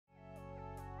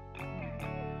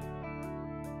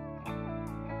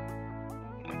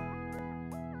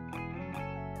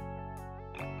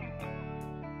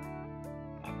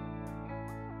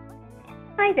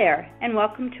Hi there, and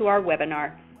welcome to our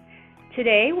webinar.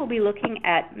 Today we'll be looking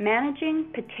at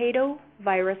managing potato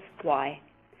virus Y.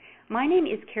 My name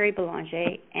is Carrie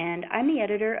Belanger, and I'm the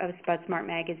editor of Spudsmart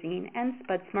magazine and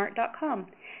Spudsmart.com.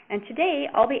 And today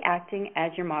I'll be acting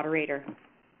as your moderator.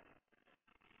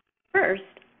 First,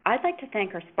 I'd like to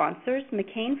thank our sponsors,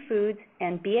 McCain Foods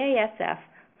and BASF,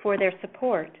 for their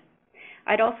support.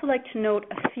 I'd also like to note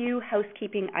a few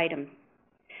housekeeping items.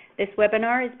 This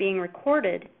webinar is being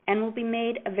recorded and will be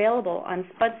made available on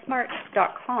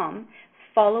Spudsmart.com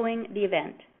following the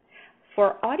event.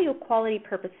 For audio quality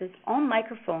purposes, all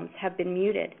microphones have been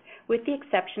muted, with the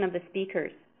exception of the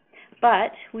speakers.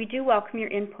 But we do welcome your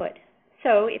input.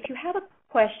 So if you have a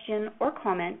question or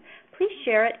comment, please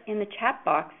share it in the chat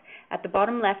box at the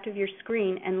bottom left of your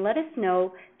screen and let us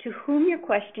know to whom your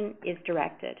question is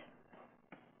directed.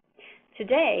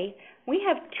 Today, we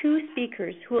have two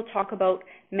speakers who will talk about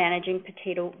managing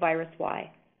potato virus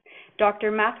Y.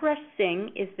 Dr. Mathuresh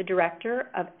Singh is the Director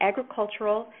of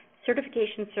Agricultural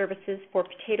Certification Services for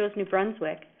Potatoes, New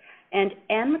Brunswick, and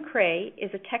McRae is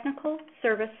a Technical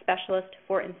Service Specialist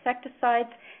for Insecticides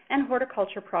and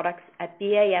Horticulture Products at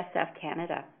BASF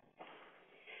Canada.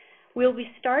 We'll be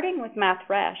starting with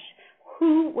Mathuresh,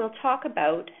 who will talk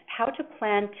about how to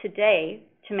plan today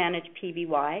to manage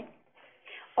PVY,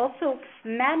 also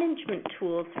management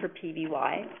tools for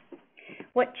PVY,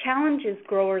 what challenges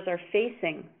growers are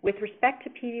facing with respect to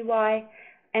PVY,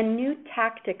 and new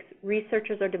tactics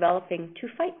researchers are developing to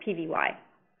fight PVY.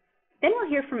 Then we'll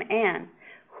hear from Anne,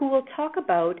 who will talk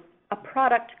about a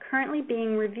product currently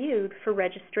being reviewed for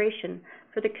registration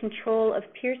for the control of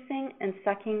piercing and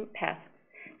sucking pests,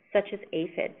 such as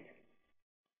aphids.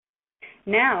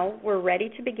 Now we're ready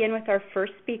to begin with our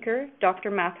first speaker, Dr.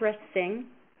 Mathuresh Singh.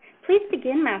 Please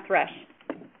begin, Mathuresh.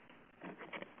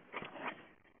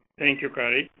 Thank you,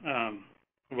 Carrie.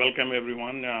 Welcome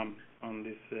everyone on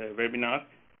this webinar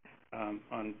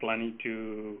on planning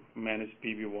to manage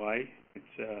PVY.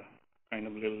 It's kind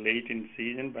of a little late in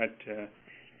season, but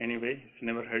anyway, it's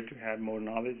never hurt to have more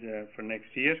knowledge for next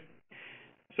year.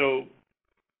 So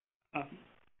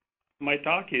my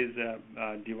talk is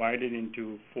divided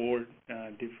into four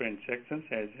different sections,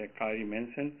 as Carrie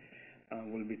mentioned.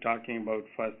 We'll be talking about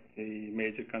first the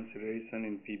major consideration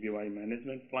in PVY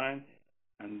management plan,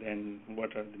 and then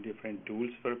what are the different tools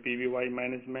for PVY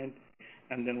management,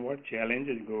 and then what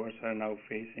challenges growers are now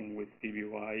facing with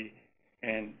PVY,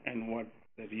 and what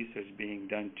the research being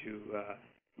done to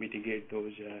mitigate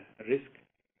those risks.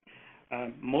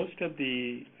 Most of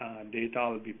the data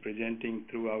I'll be presenting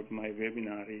throughout my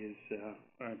webinar is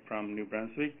from New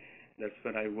Brunswick. That's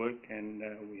where I work, and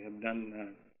we have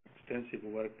done extensive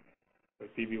work for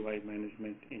PVY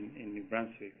management in New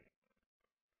Brunswick.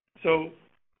 So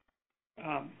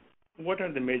what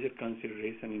are the major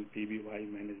considerations in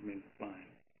PVY management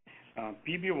plan?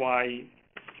 PVY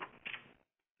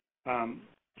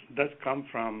does come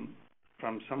from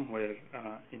somewhere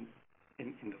in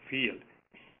the field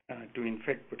to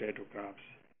infect potato crops.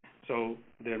 So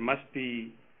there must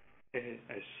be a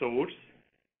source.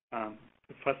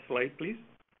 First slide, please.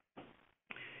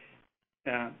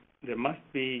 There must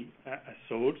be a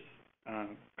source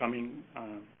coming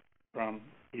from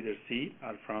either seed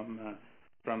or from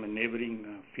a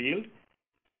neighboring field,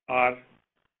 or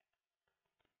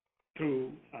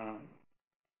through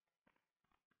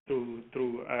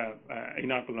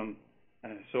inoculum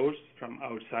source from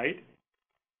outside,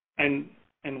 and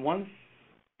once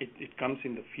it comes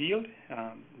in the field,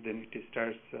 then it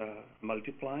starts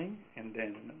multiplying, and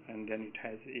then it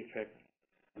has effect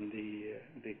on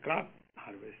the crop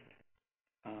harvest.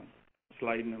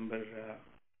 Slide number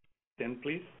 10,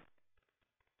 please.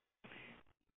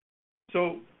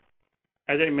 So,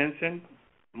 as I mentioned,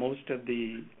 most of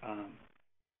the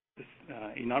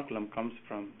inoculum comes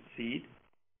from seed,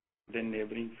 then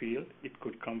neighboring field. It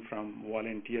could come from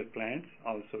volunteer plants.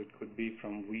 Also, it could be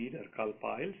from weed or cull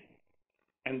piles.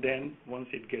 And then once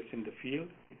it gets in the field,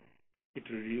 it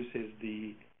reduces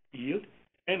the yield,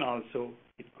 and also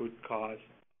it could cause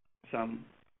some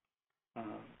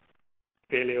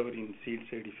failure in seed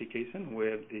certification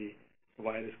where the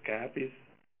virus cap is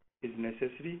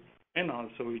necessary, and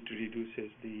also it reduces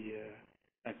the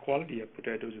quality of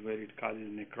potatoes where it causes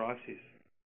necrosis.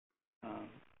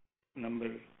 Number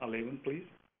 11, please.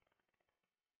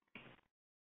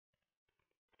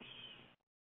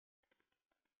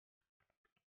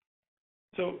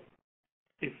 So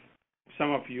if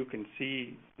some of you can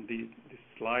see the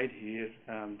slide here,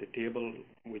 the table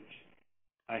which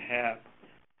I have,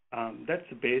 that's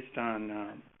based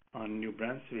on New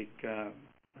Brunswick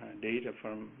data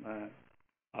from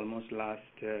almost last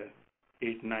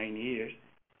 8-9 years.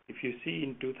 if you see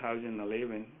in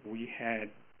 2011, we had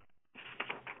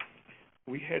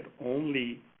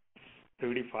only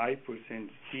 35%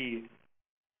 seed,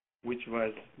 which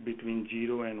was between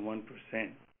 0 and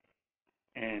 1%,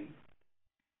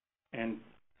 and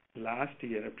last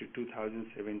year, up to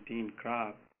 2017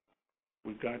 crop,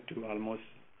 we got to almost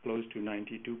close to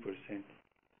 92%,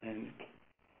 and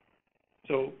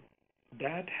so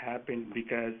that happened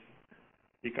because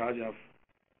of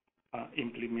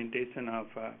implementation of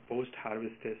a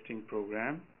post-harvest testing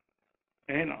program,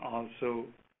 and also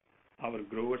our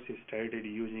growers started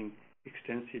using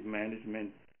extensive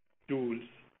management tools,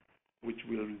 which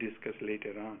we'll discuss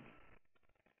later on.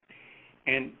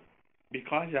 And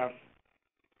because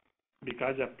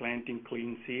of planting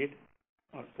clean seed,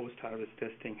 our post-harvest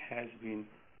testing has been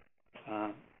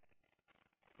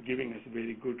giving us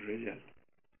very good results.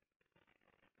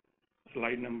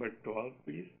 Slide number 12,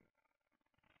 please.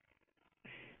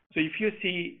 So if you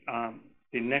see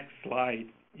the next slide,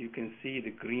 you can see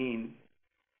the green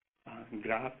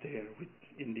graph there, which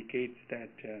indicates that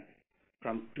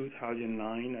from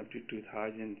 2009 up to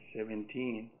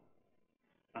 2017,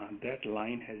 that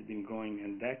line has been going,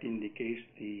 and that indicates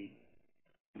the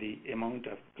amount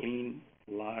of clean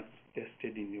lots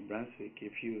tested in New Brunswick.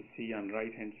 If you see on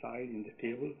right-hand side in the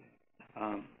table,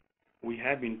 we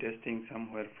have been testing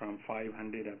somewhere from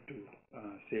 500 up to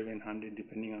 700,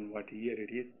 depending on what year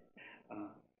it is,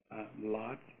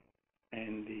 lots.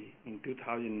 And in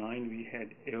 2009, we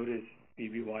had average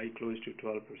PBY close to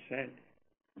 12%,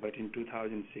 but in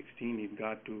 2016, it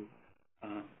got to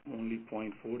only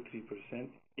 0.43%.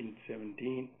 In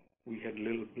 17, we had a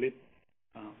little blip,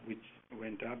 which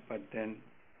went up, but then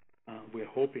we're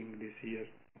hoping this year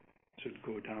should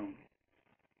go down.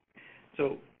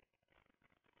 So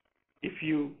if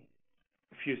you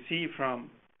see from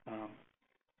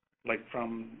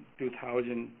from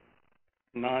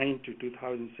 2009 to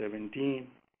 2017,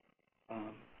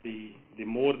 the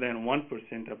more than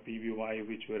 1% of PBY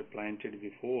which were planted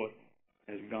before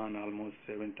has gone almost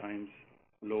 7 times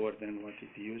lower than what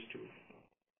it used to.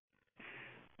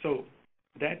 So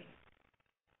that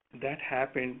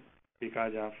happened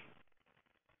because of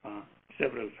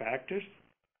several factors.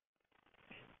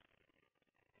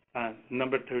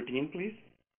 Number 13, please.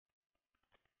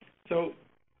 So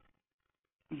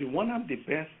one of the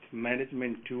best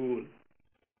management tools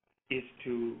is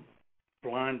to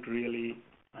plant really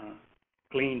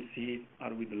clean seed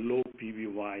or with low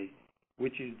PBY,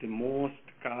 which is the most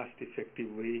cost-effective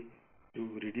way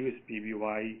to reduce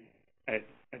PBY at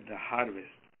the harvest.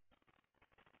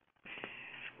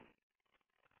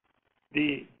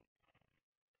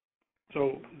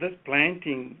 So this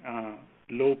planting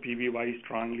low PBY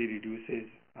strongly reduces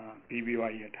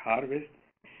PBY at harvest,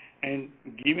 and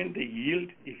given the yield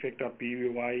effect of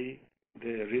PBY,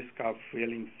 the risk of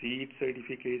failing seed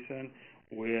certification,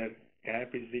 where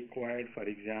cap is required, for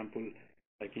example,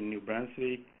 like in New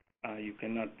Brunswick, you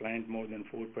cannot plant more than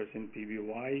 4%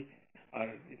 PBY,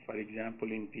 or for example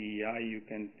in PEI, you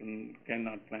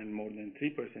cannot plant more than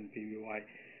 3% PBY.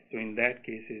 So in that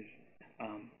cases,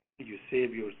 you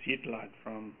save your seed lot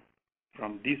from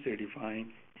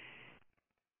decertifying.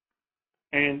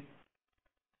 And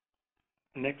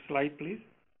next slide, please.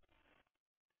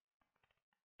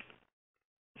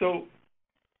 So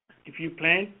if you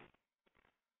plant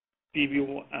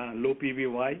low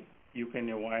PBY, you can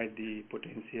avoid the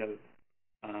potential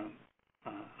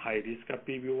high risk of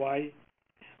PBY.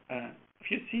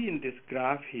 If you see in this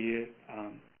graph here,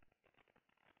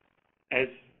 as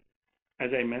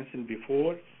I mentioned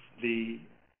before, the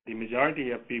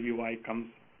majority of PBY comes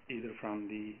either from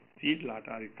the seed lot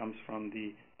or it comes from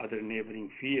the other neighboring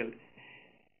field.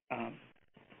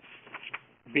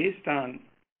 Based on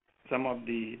some of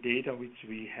the data which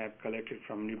we have collected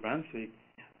from New Brunswick,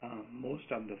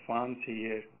 most of the farms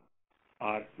here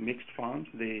are mixed farms.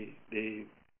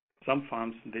 Some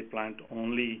farms they plant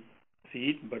only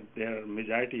seed, but there are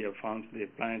majority of farms they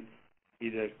plant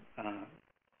either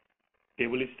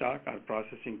table stock or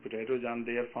processing potatoes on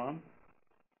their farm.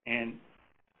 And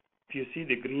if you see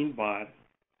the green bar,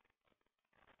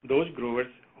 those growers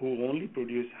who only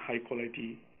produce high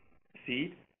quality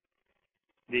seed,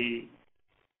 the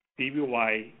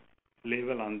PBY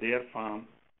level on their farm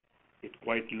is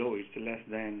quite low. It's less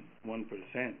than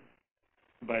 1%.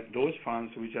 But those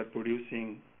farms which are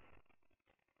producing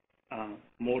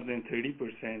more than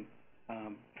 30%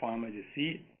 farm as a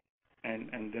seed,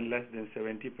 and then less than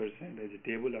 70% as a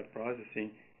table or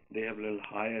processing, they have a little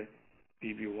higher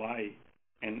PBY.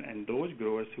 And those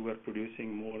growers who are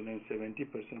producing more than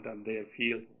 70% of their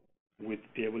field with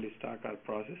table stock or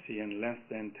processing and less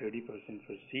than 30%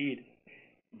 for seed,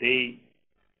 they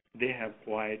they have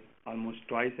quite almost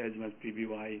twice as much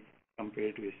PBY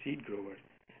compared to a seed grower.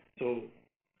 So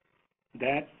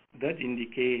that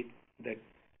indicate that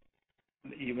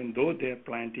even though they're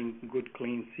planting good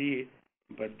clean seed,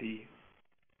 but the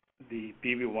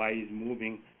PBY is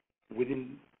moving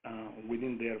within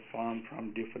their farm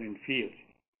from different fields.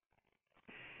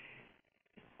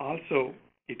 Also,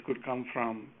 it could come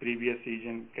from previous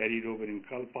season carried over in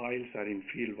cull piles or in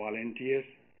field volunteers.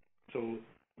 So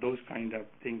those kind of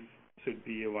things should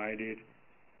be avoided,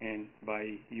 and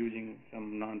by using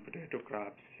some non-potato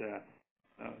crops,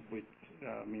 which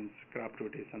means crop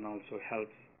rotation also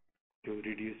helps to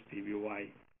reduce PBY.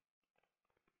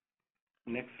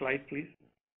 Next slide, please.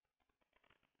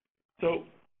 So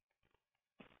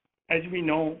as we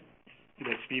know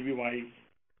that PBY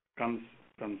comes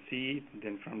from seed,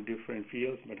 then from different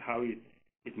fields, but how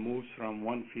it moves from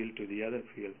one field to the other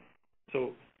field.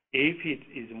 So aphid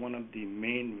is one of the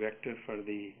main vectors for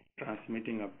the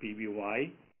transmitting of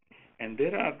PBY, and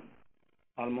there are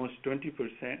almost 20%,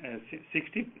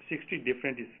 60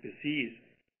 different species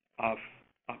of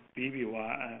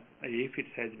PBY. Aphids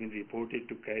has been reported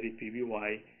to carry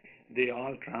PBY. They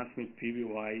all transmit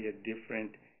PBY at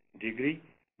different degree,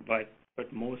 but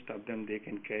most of them they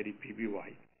can carry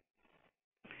PBY.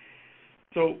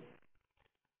 So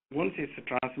once it's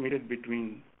transmitted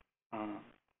between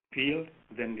field,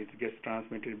 then it gets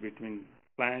transmitted between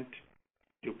plant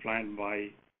to plant by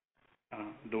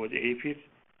those aphids,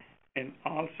 and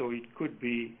also it could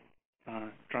be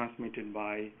transmitted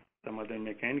by some other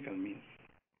mechanical means.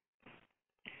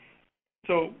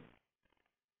 So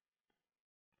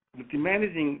the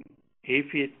managing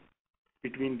aphid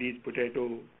between these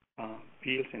potato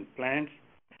fields and plants,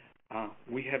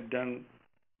 we have done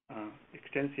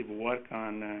extensive work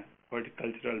on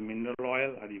horticultural mineral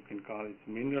oil, or you can call it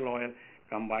mineral oil,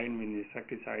 combined with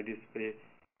insecticide spray,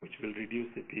 which will reduce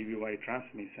the PBY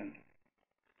transmission.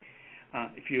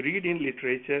 If you read in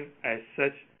literature, as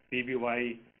such,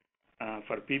 PBY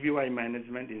for PBY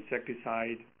management,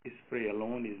 insecticide spray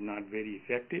alone is not very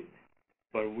effective.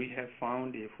 But we have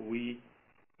found if we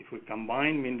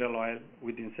combine mineral oil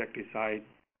with insecticide,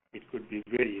 it could be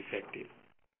very effective.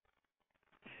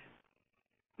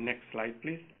 Next slide,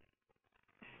 please.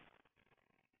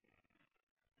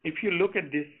 If you look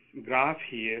at this graph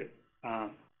here,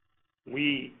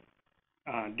 we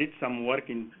did some work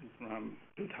in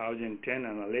 2010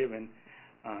 and 11,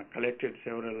 collected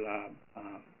several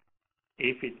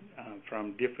aphid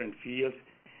from different fields,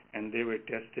 and they were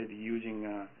tested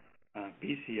using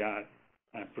PCR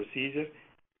procedure.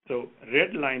 So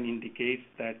red line indicates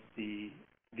that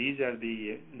these are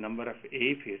the number of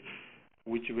aphids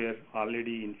which were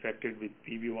already infected with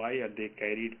PBY, or they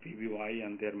carried PBY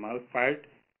on their mouth part,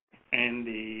 and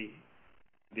the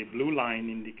blue line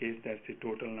indicates that's the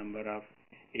total number of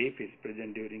aphids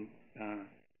present during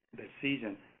the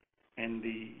season, and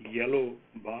the yellow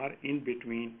bar in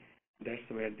between, that's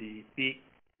where the peak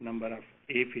number of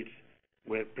aphids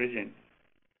were present.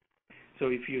 So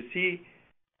if you see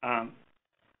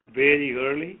very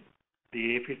early,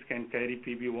 the aphids can carry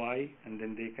PBY, and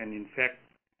then they can infect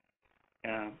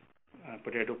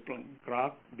potato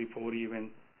crop before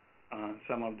even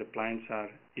some of the plants are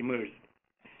emerged.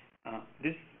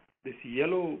 This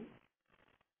yellow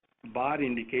bar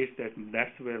indicates that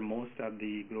that's where most of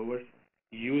the growers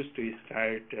used to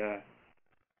start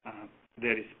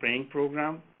their spraying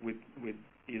program with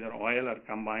either oil or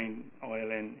combined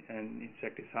oil and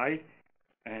insecticide,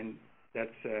 and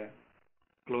that's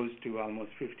close to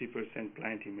almost 50%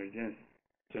 plant emergence.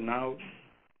 So now,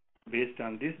 based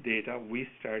on this data, we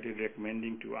started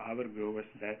recommending to our growers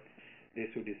that they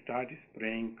should start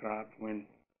spraying crop when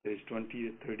there is 20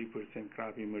 to 30%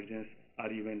 crop emergence,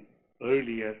 or even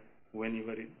earlier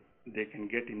whenever they can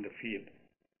get in the field.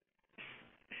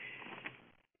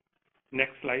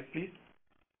 Next slide, please.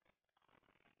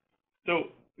 So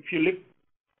if you look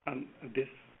on this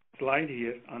slide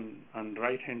here on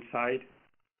right-hand side,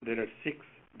 there are 6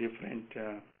 different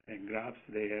graphs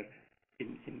there,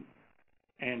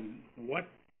 and what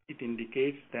it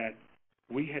indicates that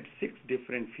we had 6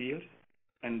 different fields,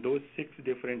 and those 6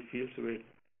 different fields were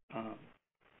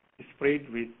sprayed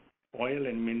with oil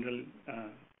and mineral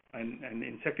and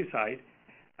insecticide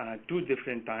 2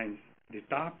 different times. The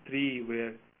top 3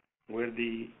 were where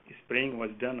the spraying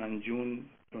was done on June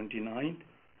 29th,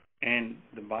 and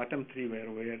the bottom 3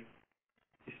 were where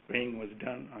spraying was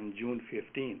done on June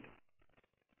 15th.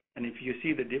 And if you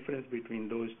see the difference between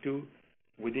those two,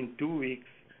 within 2 weeks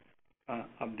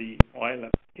of the oil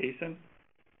application,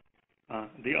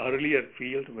 the earlier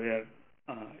field where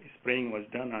spraying was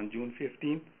done on June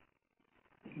 15th,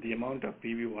 the amount of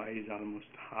PBY is almost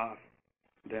half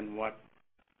than what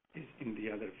is in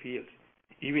the other fields.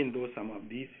 Even though some of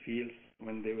these fields,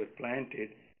 when they were planted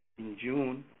in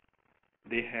June,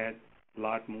 they had a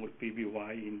lot more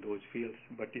PBY in those fields,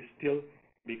 but it's still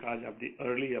because of the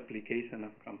early application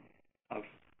of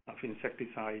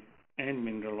insecticide and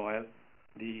mineral oil,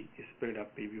 the spread of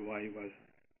PBY was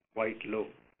quite low.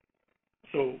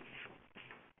 So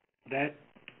that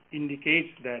indicates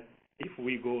that if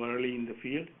we go early in the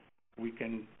field, we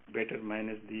can better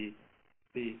manage the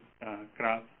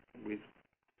crop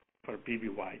for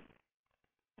PBY.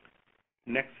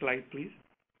 Next slide, please.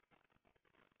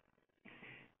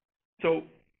 So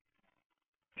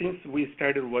since we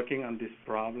started working on this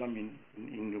problem in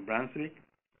New Brunswick,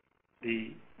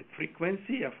 the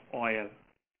frequency of oil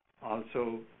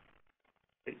also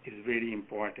is very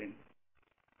important.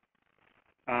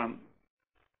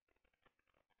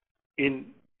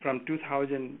 From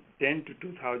 2010 to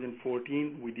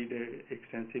 2014, we did an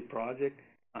extensive project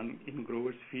in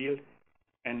growers' field,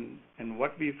 and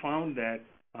what we found that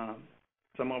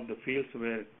some of the fields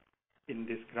were in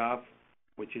this graph,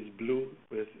 which is blue,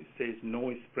 where it says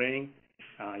no spraying,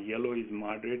 yellow is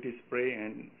moderate spray,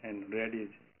 and red is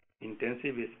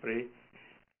intensive spray.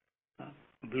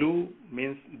 Blue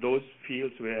means those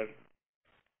fields where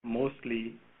most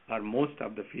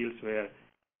of the fields were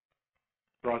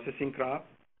processing crop,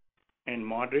 and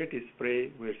moderate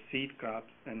spray were seed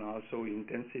crops, and also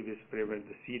intensive spray were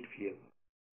the seed field.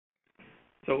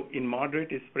 So in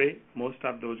moderate spray, most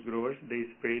of those growers, they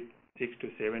sprayed 6 to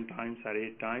 7 times or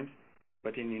 8 times,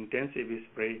 but in intensive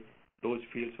spray, those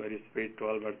fields were sprayed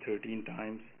 12 or 13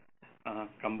 times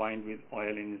combined with oil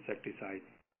and insecticide.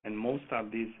 And most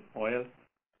of this oil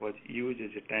was used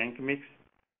as a tank mix,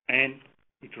 and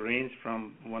it ranged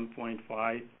from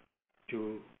 1.5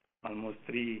 to almost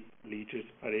 3 liters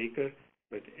per acre,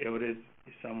 but average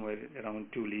is somewhere around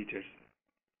 2 liters.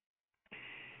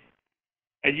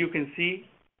 As you can see,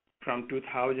 from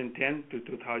 2010 to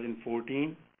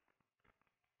 2014,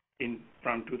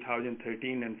 from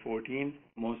 2013 and 14,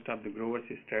 most of the growers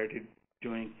started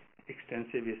doing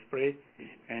extensive spray,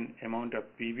 and amount of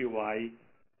PBY,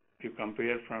 if you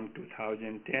compare from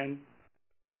 2010,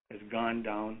 has gone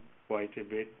down quite a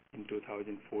bit in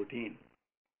 2014.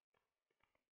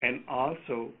 And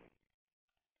also,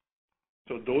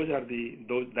 so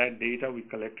that data we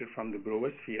collected from the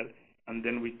growers field, and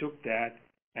then we took that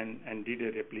and did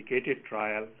a replicated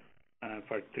trial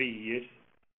for 3 years,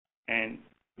 and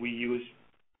we used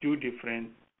 2 different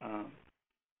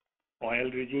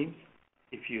oil regimes.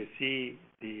 If you see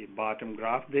the bottom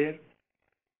graph there,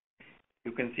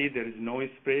 you can see there is no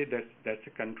spray. That's a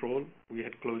control. We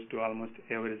had close to almost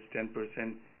average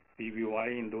 10%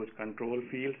 PBY in those control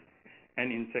fields,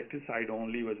 and insecticide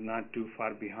only was not too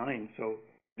far behind. So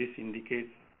this indicates,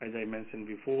 as I mentioned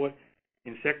before,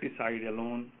 insecticide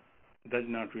alone does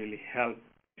not really help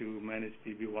to manage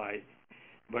PBY.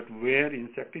 But where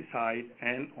insecticide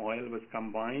and oil was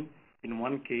combined, in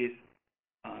one case,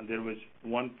 there was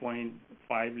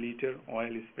 1.5 liter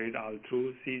oil sprayed all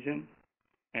through season,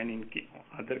 and in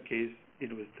other case,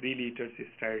 it was 3 liters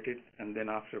started, and then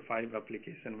after 5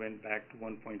 application went back to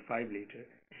 1.5 liter.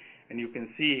 And you can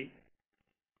see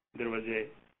there was a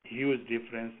huge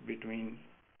difference between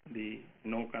the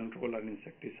no control or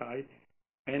insecticide,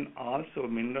 and also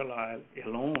mineral oil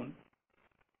alone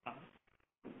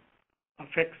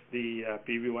affects the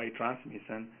PBY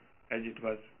transmission, as it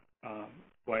was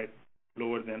quite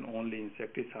lower than only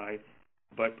insecticide.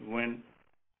 But when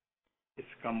it's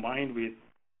combined with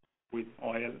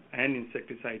oil and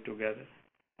insecticide together,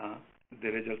 the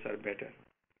results are better.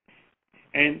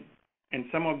 And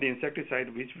some of the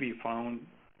insecticide which we found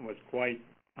was quite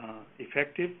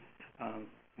effective.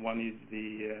 One is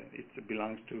it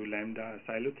belongs to lambda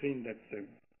xylothrine, that's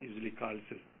usually called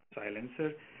a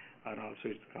silencer, or also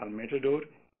it's called Matador,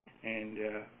 and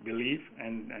Belief,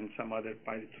 and some other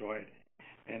pyrethroid.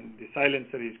 And the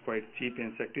silencer is quite cheap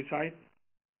insecticide,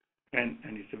 and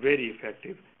it's very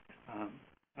effective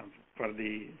for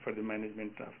the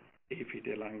management of aphid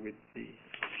along with the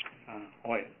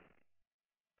oil.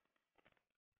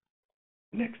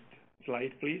 Next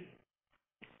slide, please.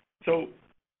 So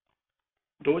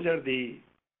those are the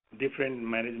different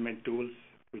management tools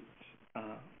which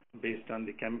based on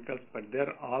the chemicals, but there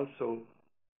are also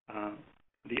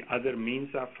the other means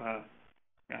of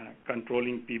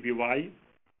controlling PBY.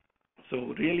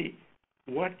 So really,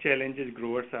 what challenges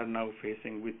growers are now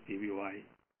facing with PBY?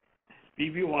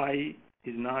 PBY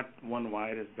is not one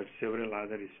virus, but several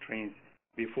other strains.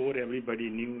 Before, everybody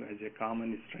knew as a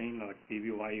common strain like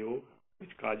PBYO, which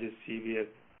causes severe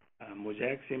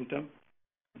mosaic symptom.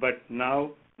 But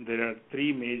now there are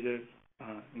 3 major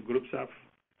groups of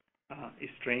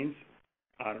strains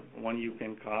are one you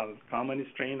can call common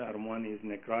strain, or one is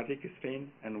necrotic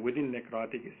strain. And within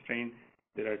necrotic strain,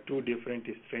 there are two different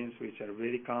strains which are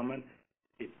very common.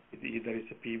 It either is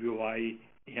a PBY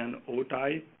NO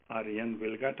type or N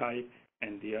Vilga type,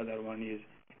 and the other one is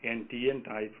NTN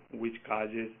type, which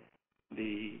causes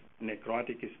the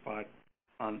necrotic spot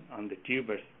on the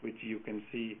tubers, which you can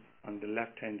see on the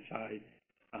left-hand side.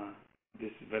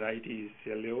 This variety is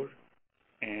cellulose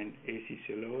and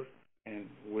acicellose, and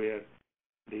where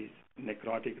these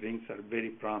necrotic rings are very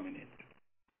prominent.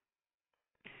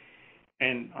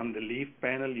 And on the leaf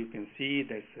panel, you can see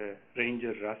there's a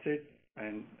Ranger russet,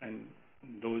 and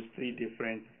those three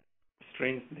different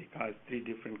strains, they cause three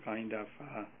different kind of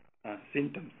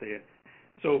symptoms there.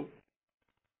 So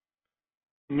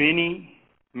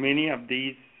many of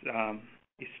these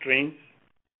strains,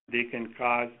 they can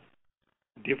cause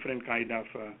different kind of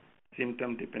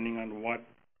symptom depending on what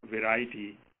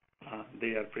variety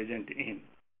they are present in.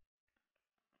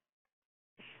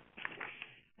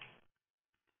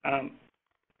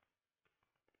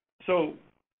 So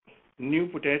new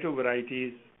potato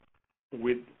varieties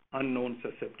with unknown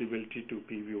susceptibility to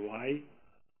PBY,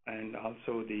 and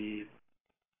also the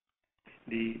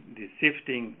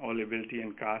shifting availability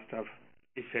and cost of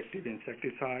effective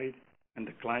insecticides and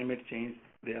the climate change,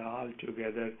 they all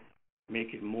together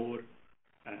make it more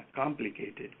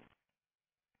complicated.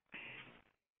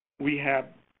 We have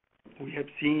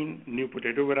seen new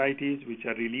potato varieties which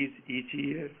are released each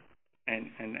year,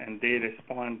 and they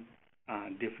respond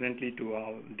differently to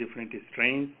all different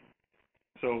strains.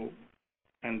 So,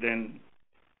 and then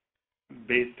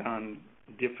based on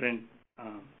different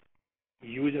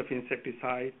use of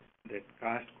insecticide, that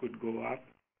cost could go up.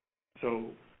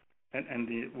 So,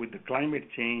 with the climate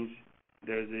change,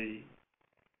 there's the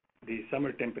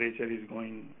summer temperature is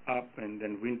going up, and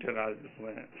then winter are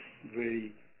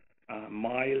very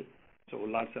mild. So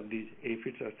lots of these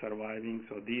aphids are surviving.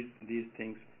 So these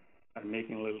things are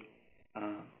making a little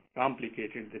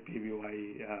complicated the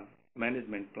PBY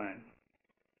management plan.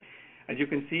 As you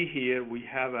can see here, we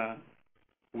have a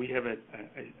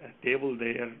table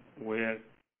there where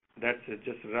that's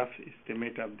just a rough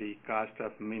estimate of the cost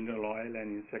of mineral oil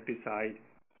and insecticide,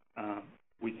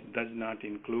 which does not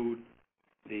include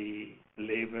the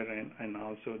labor and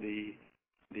also the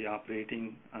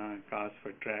operating costs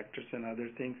for tractors and other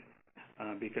things,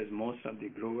 because most of the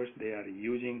growers, they are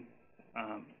using,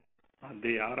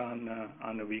 they are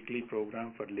on a weekly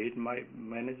program for late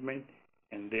management,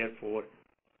 and therefore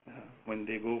when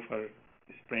they go for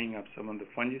spraying up some of the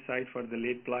fungicide for the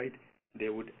late blight, they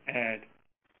would add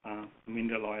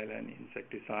mineral oil and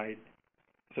insecticide.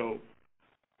 So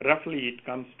roughly it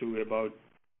comes to about,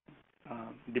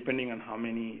 depending on how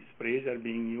many sprays are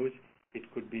being used,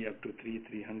 it could be up to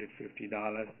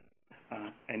 $350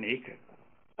 an acre.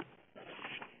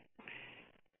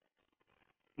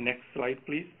 Next slide,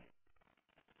 please.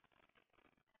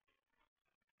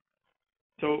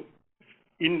 So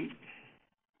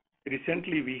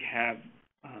recently we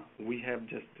have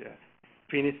just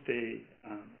finished a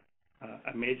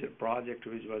major project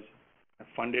which was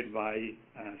funded by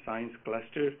Science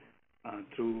Cluster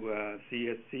through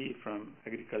CSC from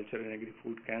Agriculture and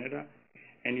Agri-Food Canada,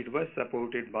 and it was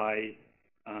supported by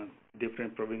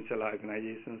different provincial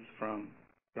organizations from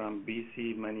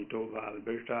BC, Manitoba,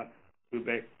 Alberta,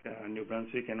 Quebec, New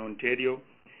Brunswick, and Ontario,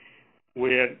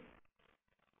 where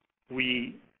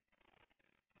we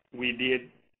did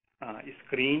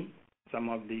screen some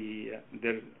of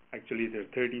there are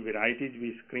 30 varieties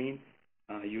we screened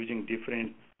using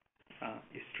different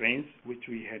strains which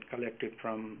we had collected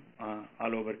from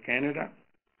all over Canada,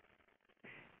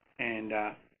 and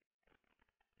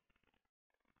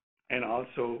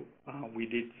also we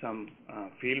did some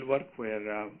field work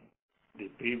where the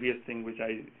previous thing which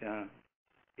I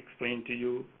explained to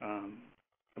you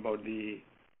about the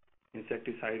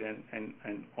insecticide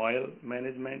and oil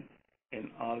management,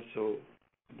 and also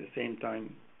at the same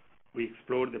time we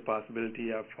explored the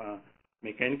possibility of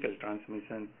mechanical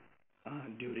transmission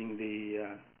during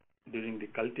the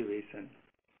cultivation.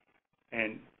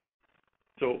 And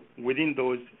so within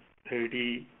those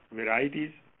 30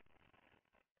 varieties,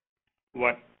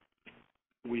 what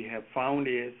we have found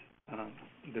is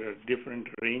there are different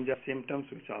range of symptoms,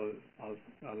 which I'll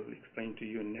explain to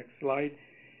you in the next slide.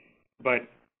 But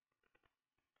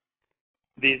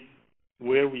this,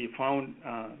 where we found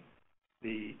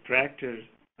the tractors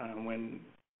when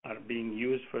are being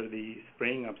used for the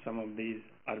spraying of some of these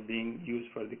are being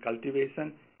used for the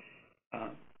cultivation,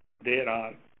 there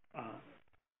are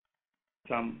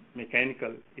some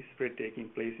mechanical spray taking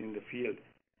place in the field.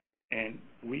 And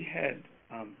we had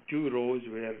 2 rows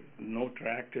where no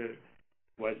tractor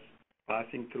was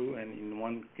passing through, and in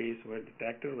one case where the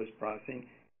tractor was passing,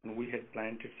 and we had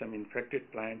planted some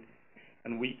infected plant,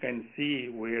 and we can see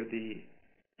where the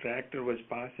tractor was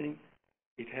passing,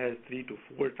 it has 3 to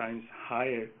 4 times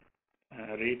higher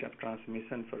rate of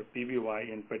transmission for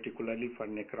PBY, and particularly for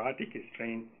necrotic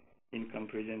strain in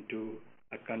comparison to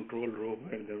a control row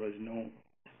where there was no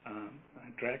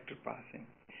tractor passing.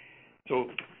 So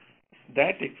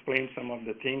that explains some of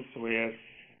the things where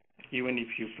even if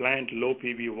you plant low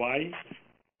PBY,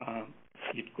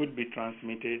 it could be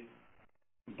transmitted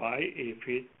by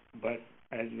aphid, but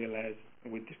as well as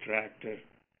with the tractor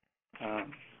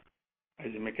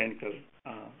as a mechanical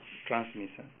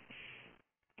transmission.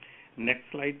 Next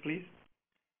slide, please.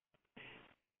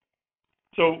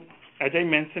 So, as I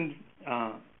mentioned,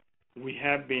 we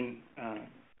have been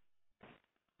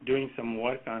doing some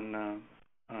work on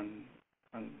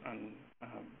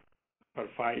for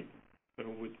fight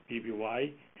with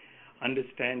PBY,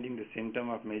 understanding the symptom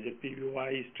of major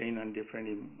PBY, strain on different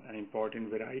important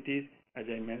varieties. As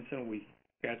I mentioned, we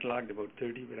cataloged about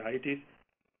 30 varieties.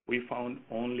 We found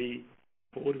only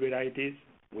 4 varieties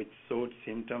which showed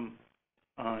symptom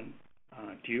on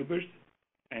tubers,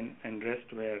 and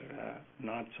rest were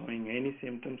not showing any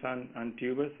symptoms on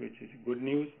tubers, which is good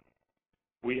news.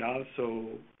 We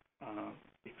also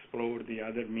explored the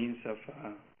other means of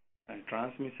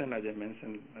transmission, as I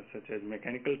mentioned, such as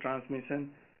mechanical transmission,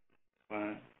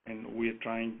 and we're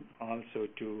trying also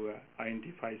to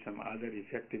identify some other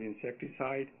effective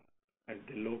insecticide at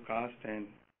the low cost and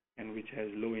which has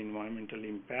low environmental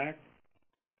impact.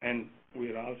 And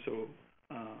we're also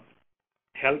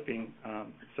helping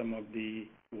some of the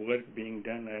work being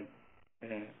done at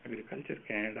Agriculture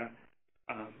Canada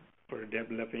for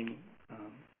developing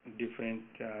different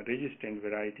resistant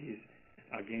varieties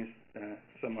against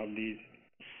some of these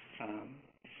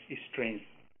strains.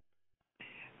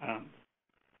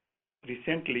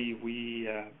 Recently, we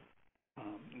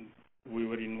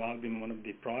were involved in one of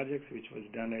the projects which was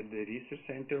done at the research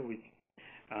center, which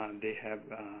they have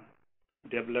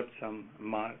developed some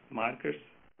markers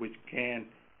which can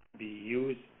be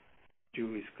used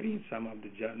to screen some of the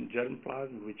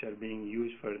germplasm which are being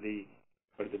used for the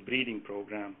breeding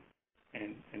program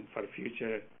and for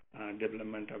future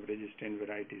development of resistant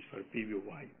varieties for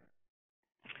PBY.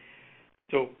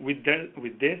 So with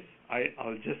this,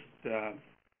 I'll just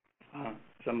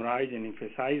summarize and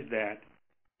emphasize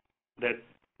that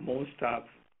most of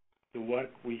the work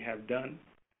we have done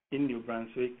in New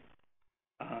Brunswick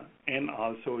and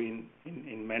also in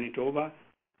Manitoba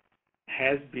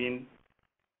has been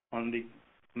on the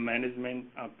management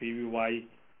of PBY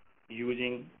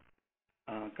using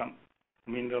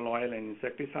mineral oil and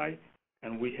insecticide,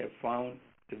 and we have found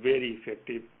it very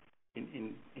effective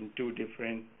in 2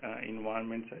 different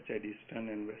environments such as Eastern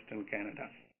and Western Canada.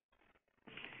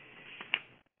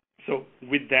 So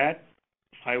with that,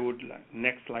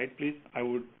 next slide please, I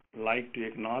would like to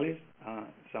acknowledge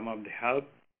some of the help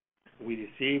we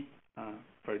received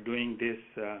for doing this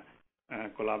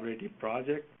collaborative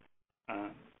project.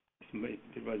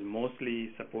 It was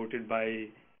mostly supported by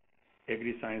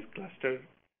Agri-Science Cluster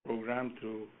program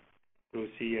through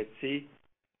CHC,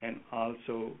 and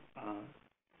also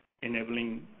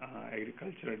enabling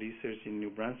agricultural research in New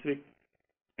Brunswick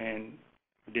and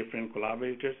different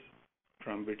collaborators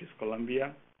from British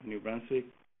Columbia, New Brunswick,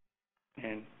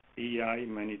 and EI,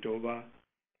 Manitoba,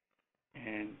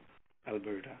 and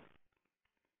Alberta.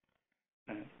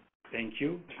 Thank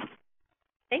you.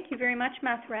 Thank you very much,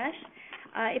 Mathuresh.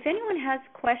 If anyone has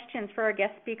questions for our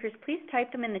guest speakers, please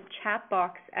type them in the chat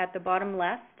box at the bottom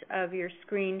left of your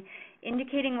screen,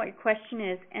 indicating what your question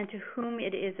is and to whom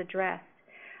it is addressed.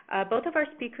 Both of our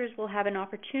speakers will have an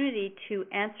opportunity to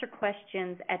answer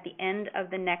questions at the end of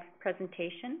the next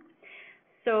presentation.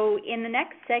 So in the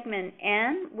next segment,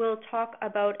 Anne will talk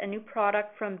about a new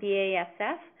product from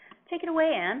BASF. Take it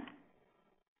away, Anne.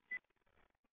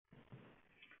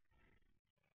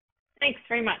 Thanks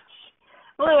very much.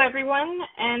 Hello, everyone,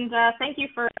 and thank you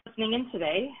for listening in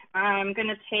today. I'm going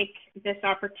to take this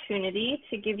opportunity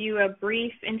to give you a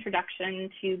brief introduction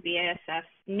to BASF's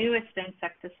newest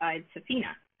insecticide,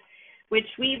 Safina, which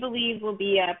we believe will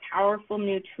be a powerful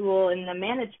new tool in the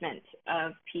management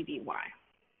of PBY.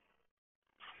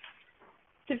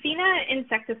 Safina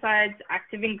insecticide's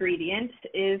active ingredient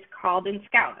is called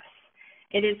Insecticides.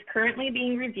 It is currently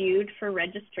being reviewed for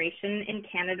registration in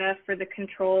Canada for the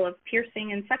control of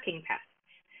piercing and sucking pests,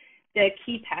 the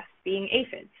key pests being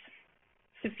aphids.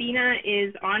 Safina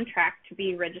is on track to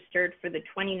be registered for the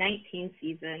 2019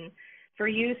 season for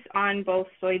use on both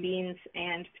soybeans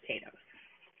and potatoes.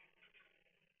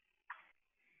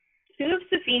 Two of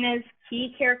Safina's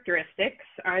key characteristics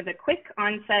are the quick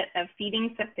onset of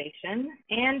feeding cessation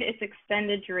and its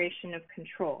extended duration of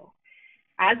control.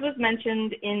 As was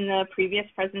mentioned in the previous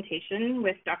presentation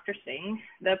with Dr. Singh,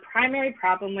 the primary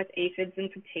problem with aphids in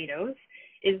potatoes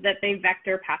is that they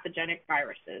vector pathogenic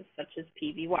viruses such as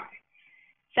PVY.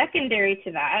 Secondary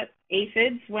to that,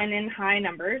 aphids, when in high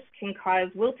numbers, can cause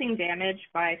wilting damage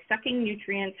by sucking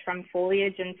nutrients from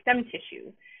foliage and stem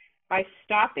tissue. By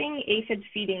stopping aphid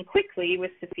feeding quickly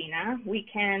with Safina, we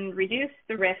can reduce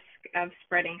the risk of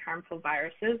spreading harmful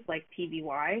viruses like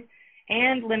PVY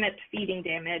and limit feeding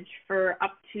damage for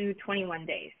up to 21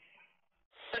 days.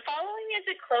 The following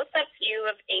is a close-up view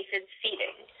of aphids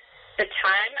feeding. The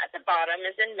time at the bottom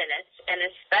is in minutes and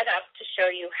is sped up to show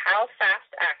you how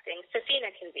fast-acting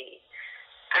Safina can be.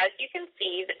 As you can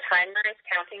see, the timer is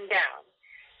counting down.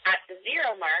 At the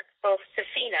 0 mark, both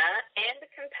Safina and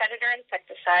the competitor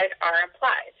insecticide are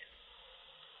applied.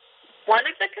 One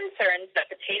of the concerns that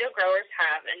potato growers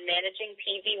have in managing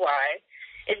PVY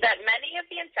is that many of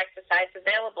the insecticides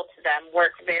available to them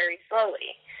work very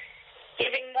slowly,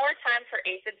 giving more time for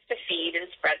aphids to feed and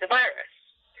spread the virus.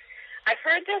 I've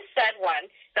heard this said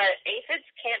once that aphids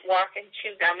can't walk and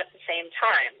chew gum at the same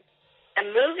time. A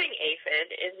moving aphid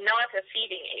is not a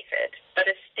feeding aphid,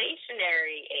 but a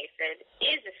stationary aphid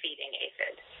is a feeding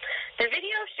aphid. The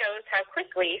video shows how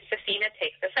quickly Safina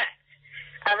takes effect,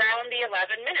 around the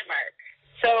 11-minute mark.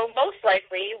 So most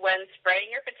likely, when spraying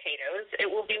your potatoes,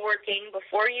 it will be working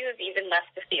before you have even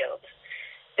left the field.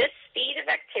 This speed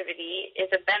of activity is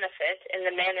a benefit in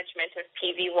the management of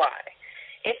PVY.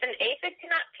 If an aphid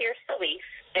cannot pierce the leaf,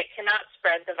 it cannot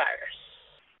spread the virus.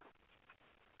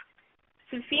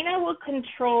 Safina will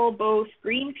control both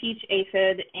green peach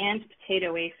aphid and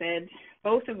potato aphid,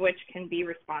 both of which can be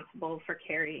responsible for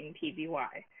carrying PVY.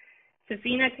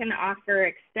 Safina can offer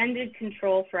extended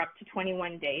control for up to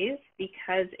 21 days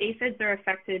because aphids are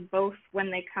affected both when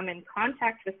they come in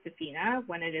contact with Safina,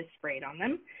 when it is sprayed on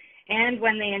them, and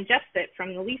when they ingest it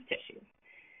from the leaf tissue.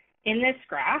 In this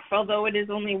graph, although it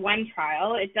is only one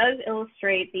trial, it does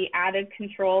illustrate the added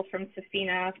control from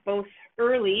Safina both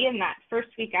early in that first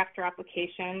week after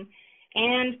application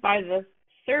and by the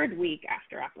 3rd week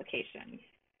after application,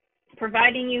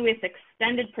 providing you with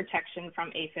extended protection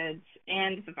from aphids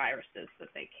and the viruses that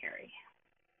they carry.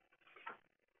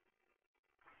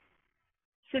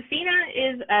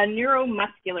 Safina is a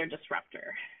neuromuscular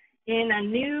disruptor in a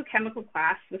new chemical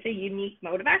class with a unique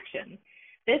mode of action.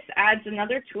 This adds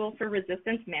another tool for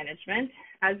resistance management,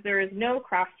 as there is no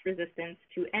cross-resistance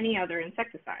to any other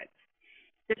insecticides.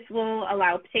 This will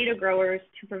allow potato growers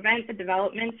to prevent the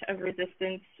development of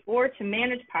resistance or to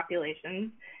manage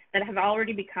populations that have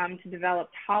already become to develop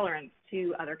tolerance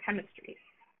to other chemistries.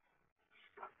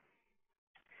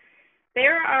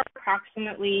 There are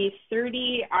approximately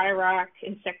 30 IROC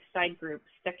insecticide groups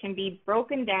that can be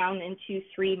broken down into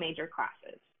 3 major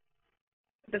classes.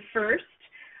 The first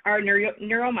are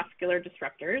neuromuscular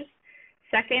disruptors,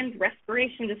 second,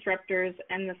 respiration disruptors,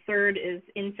 and the third is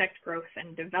insect growth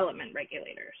and development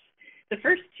regulators. The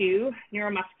first 2,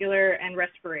 neuromuscular and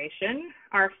respiration,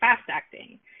 are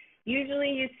fast-acting. Usually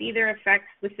you see their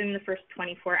effects within the first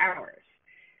 24 hours.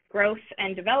 Growth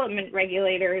and development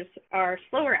regulators are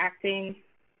slower acting,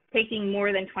 taking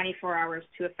more than 24 hours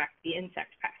to affect the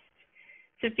insect pest.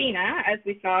 Safina, as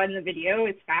we saw in the video,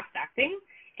 is fast-acting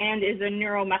and is a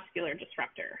neuromuscular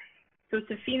disruptor. So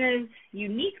Safina's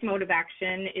unique mode of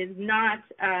action is not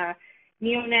a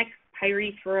neonic,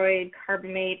 pyrethroid,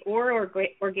 carbamate, or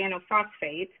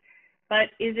organophosphate, but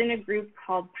is in a group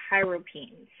called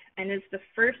pyropenes and is the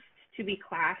first to be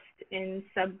classed in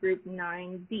subgroup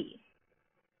 9B.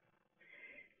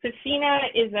 Safina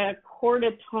is a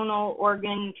chordotonal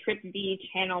organ TRPV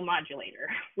channel modulator,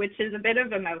 which is a bit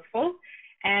of a mouthful,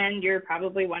 and you're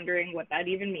probably wondering what that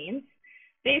even means.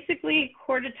 Basically,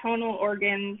 chordotonal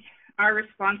organs are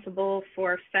responsible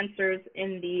for sensors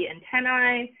in the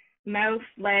antennae, mouth,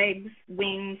 legs,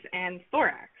 wings, and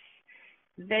thorax.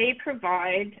 They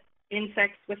provide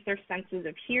insects with their senses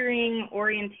of hearing,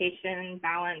 orientation,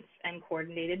 balance, and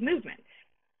coordinated movement.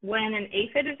 When an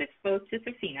aphid is exposed to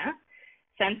Safina,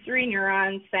 sensory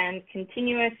neurons send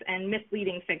continuous and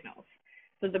misleading signals,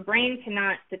 so the brain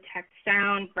cannot detect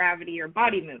sound, gravity, or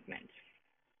body movement.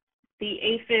 The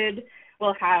aphid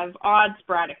will have odd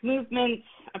sporadic movements,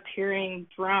 appearing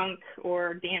drunk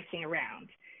or dancing around,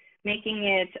 making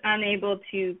it unable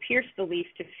to pierce the leaf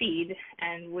to feed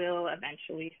and will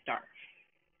eventually starve.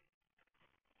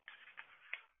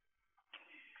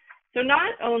 So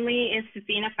not only is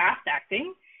Safina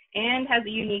fast-acting, and has a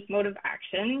unique mode of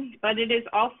action, but it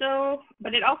also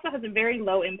has a very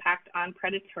low impact on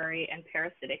predatory and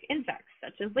parasitic insects,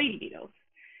 such as lady beetles.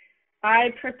 By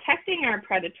protecting our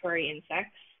predatory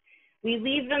insects, we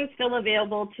leave them still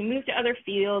available to move to other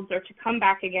fields or to come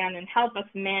back again and help us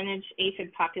manage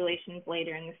aphid populations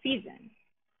later in the season.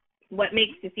 What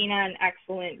makes Safina an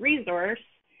excellent resource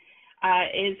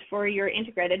is for your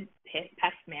integrated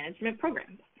pest management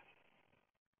programs.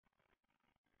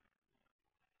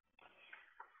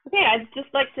 Okay, I'd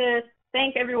just like to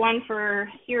thank everyone for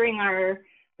hearing our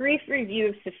brief review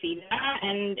of Safina,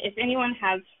 and if anyone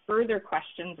has further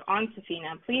questions on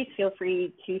Safina, please feel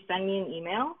free to send me an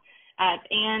email at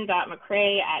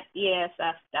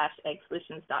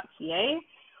ann.mcrae@basf-eggsolutions.ca,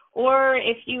 or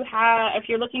if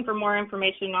you're looking for more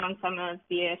information on some of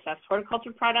BASF's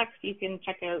horticulture products, you can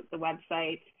check out the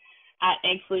website at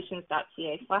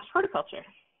eggsolutions.ca/horticulture.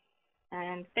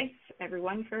 And thanks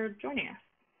everyone for joining us.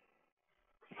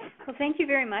 Well, thank you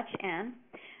very much, Anne.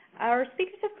 Our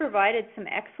speakers have provided some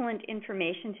excellent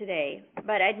information today,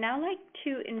 but I'd now like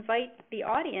to invite the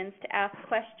audience to ask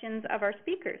questions of our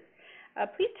speakers.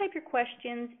 Please type your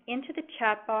questions into the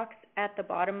chat box at the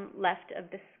bottom left of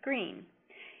the screen.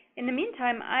 In the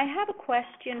meantime, I have a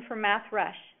question for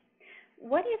Mathuresh.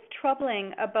 What is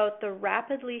troubling about the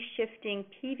rapidly shifting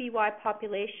PVY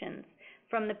populations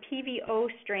from the PVO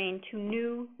strain to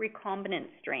new recombinant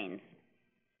strains?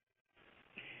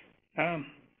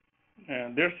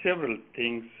 There are several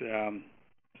things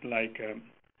like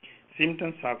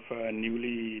symptoms of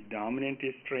newly dominant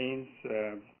strains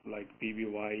like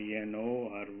PVY-ENO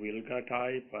or Wilga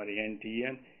type or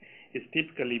NTN is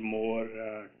typically more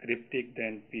cryptic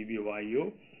than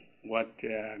PVYO, what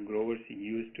growers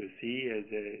used to see as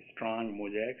a strong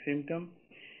mosaic symptom.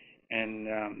 And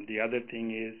the other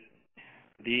thing is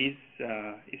these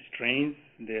strains,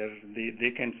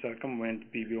 they can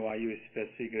circumvent PVYO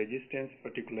specific resistance,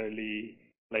 particularly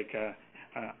like a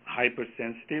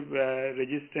hypersensitive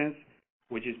resistance,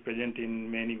 which is present in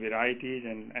many varieties,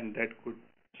 and that could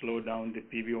slow down the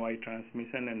PVY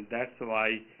transmission, and that's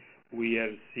why we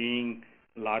are seeing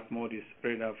a lot more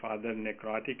spread of other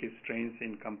necrotic strains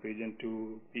in comparison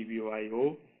to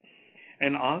PVYO.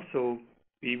 And also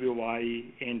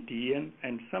PVY-NTN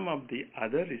and some of the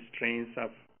other strains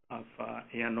of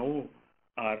ANO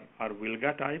or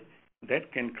Wilga type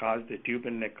that can cause the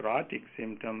tubal necrotic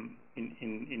symptom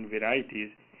in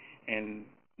varieties, and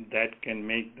that can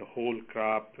make the whole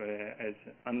crop as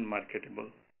unmarketable.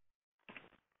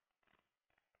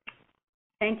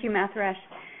 Thank you, Mathuresh.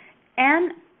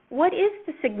 Anne, what is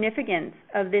the significance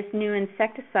of this new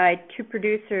insecticide to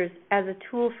producers as a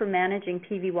tool for managing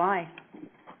PVY?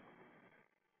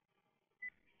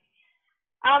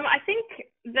 I think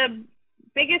the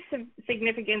biggest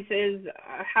significance is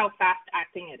how fast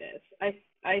acting it is.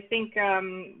 I think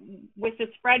with the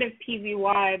spread of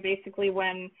PVY, basically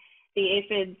when the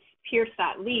aphids pierce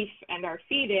that leaf and are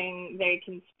feeding, they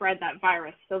can spread that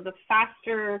virus. So the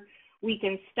faster we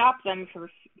can stop them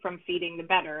from feeding, the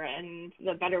better, and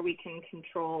the better we can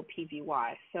control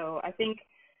PVY. So I think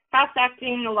fast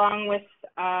acting along with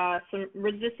some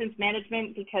resistance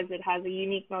management, because it has a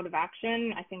unique mode of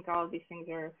action, I think all of these things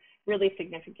are really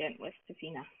significant with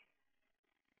Safina.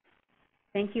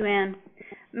 Thank you, Anne.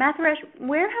 Mathuresh,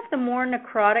 where have the more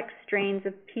necrotic strains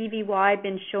of PVY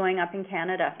been showing up in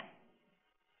Canada?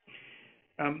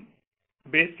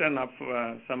 Based on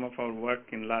some of our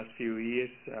work in the last few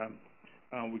years,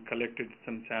 we collected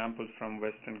some samples from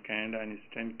Western Canada and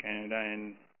Eastern Canada,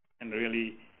 and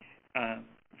really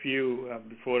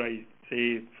before I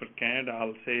say for Canada,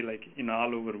 I'll say like in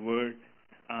all over the world,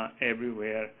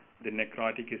 everywhere the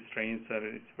necrotic strains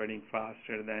are spreading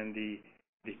faster than the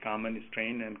common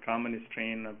strain, and common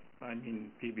strain of,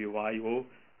 PVYO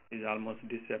is almost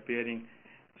disappearing.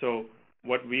 So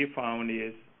what we found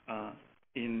is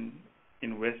in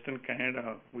Western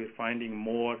Canada, we're finding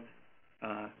more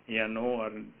ANO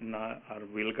or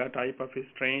Wilga type of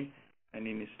strain, and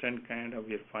in Eastern Canada,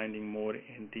 we're finding more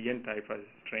NTN type of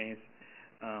strains,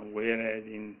 whereas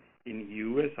in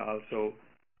US also,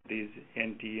 these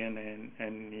NTN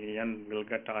and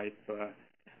Wilga type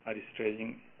are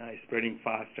spreading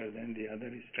faster than the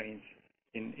other strains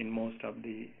in most of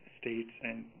the states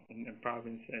and in the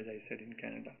province, as I said, in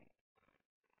Canada.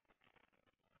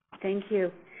 Thank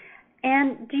you.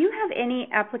 And do you have any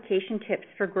application tips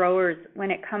for growers when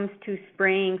it comes to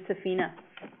spraying Safina?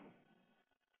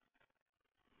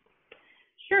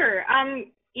 Sure.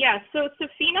 So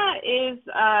Safina is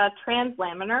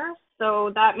translaminar. So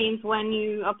that means when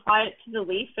you apply it to the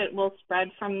leaf, it will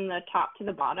spread from the top to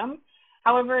the bottom.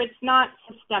 However, it's not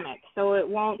systemic, so it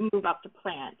won't move up the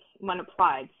plant when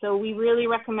applied. So we really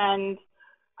recommend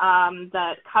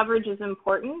that coverage is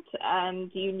important,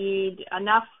 and you need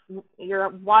enough, your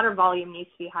water volume needs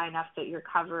to be high enough that you're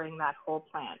covering that whole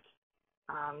plant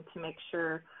to make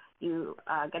sure you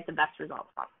get the best results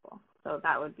possible. So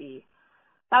that would be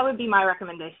my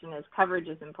recommendation, is coverage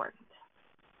is important.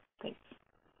 Thanks.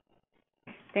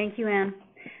 Thank you, Anne.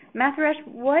 Mathuresh,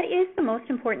 what is the most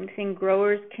important thing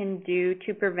growers can do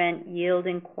to prevent yield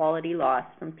and quality loss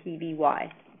from PBY?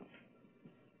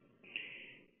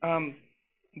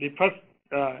 The first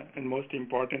and most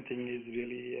important thing is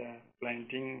really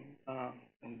planting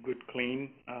good, clean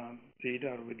seed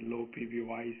or with low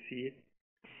PBY seed.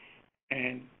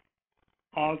 And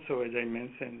also, as I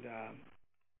mentioned,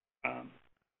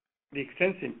 the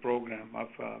extensive program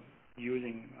of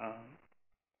using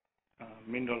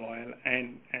mineral oil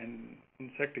and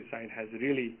insecticide has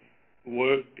really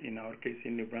worked in our case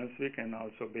in New Brunswick, and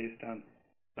also based on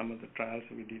some of the trials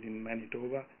we did in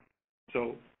Manitoba.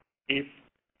 So if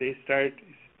they start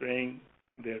spraying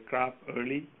their crop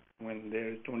early, when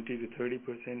there's 20 to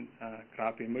 30%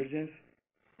 crop emergence,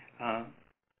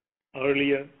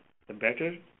 earlier the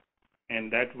better,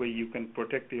 and that way you can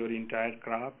protect your entire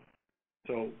crop.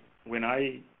 So when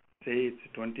I say it's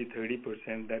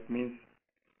 20-30%, that means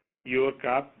your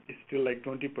crop is still like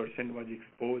 20% was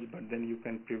exposed, but then you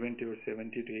can prevent your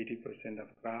 70 to 80% of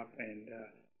crop. And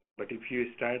but if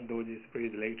you start those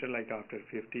sprays later, like after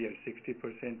 50 or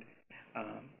 60%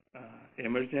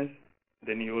 emergence,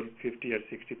 then your 50 or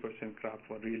 60% crop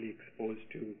were really exposed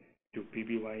to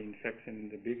PBY infection in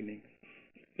the beginning.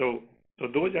 So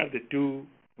those are the two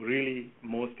really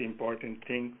most important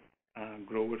things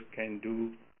growers can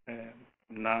do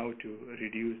now to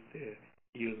reduce the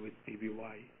yield with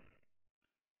PBY.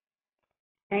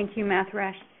 Thank you,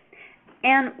 Mathuresh.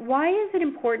 And why is it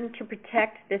important to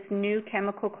protect this new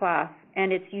chemical class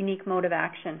and its unique mode of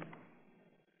action?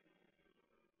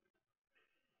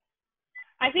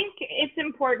 I think it's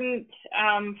important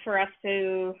for us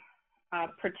to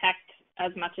protect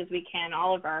as much as we can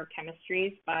all of our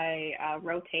chemistries by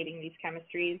rotating these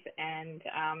chemistries, and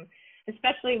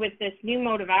especially with this new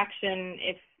mode of action,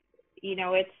 if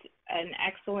it's an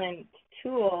excellent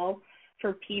tool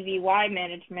for PBY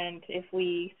management. If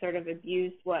we sort of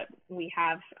abuse what we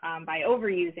have by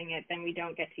overusing it, then we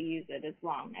don't get to use it as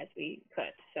long as we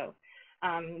could. So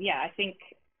I think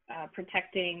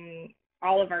protecting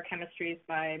all of our chemistries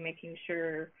by making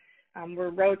sure we're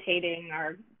rotating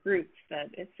our groups,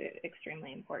 that it's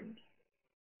extremely important.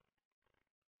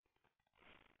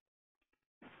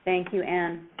 Thank you,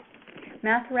 Anne.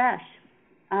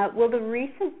 Mathuresh, will the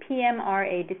recent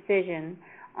PMRA decision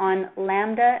on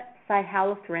lambda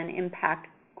cyhalothrin impact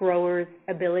growers'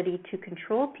 ability to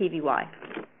control PBY?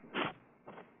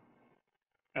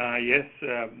 Yes,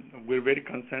 we're very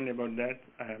concerned about that.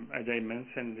 As I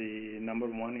mentioned, the number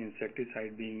one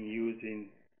insecticide being used in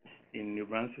New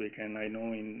Brunswick, and I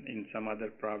know in some other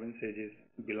provinces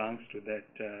it belongs to that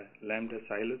lambda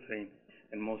cyhalothrin,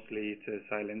 and mostly it's a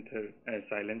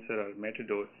silencer or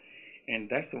matador, and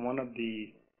that's one of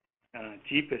the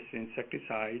cheapest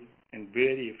insecticides and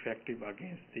very effective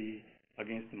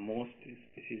against most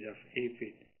species of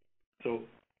aphid. So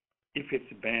if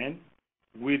it's banned,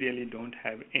 we really don't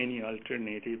have any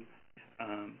alternative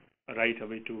right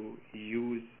away to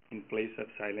use in place of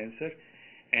silencer.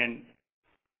 And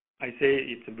I say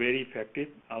it's very effective,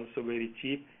 also very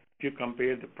cheap. If you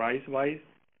compare the price-wise,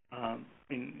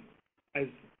 as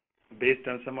based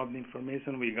on some of the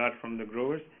information we got from the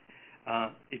growers,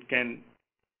 it can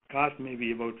cost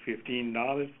maybe about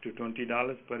 $15 to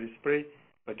 $20 per spray.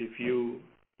 But if you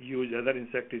use other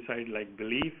insecticide like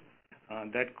Belief,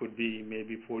 that could be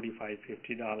maybe $45,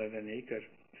 $50 an acre.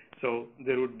 So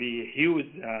there would be a huge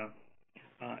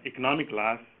economic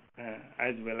loss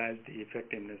as well as the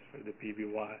effectiveness for the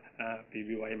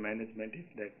PBY management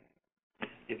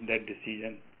if that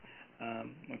decision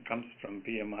comes from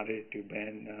PMRA to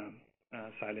ban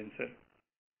silencer.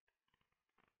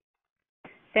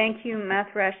 Thank you,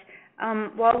 Mathuresh.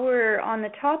 While we're on the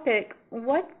topic,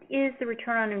 what is the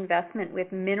return on investment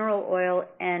with mineral oil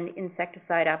and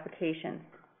insecticide applications?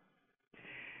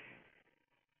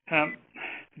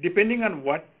 Depending on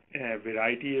what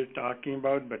variety you're talking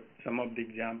about, but some of the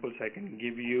examples I can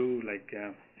give you, like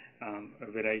a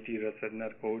variety Russet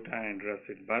Narcota and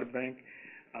Russet Burbank.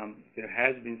 There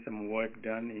has been some work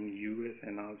done in U.S.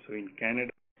 and also in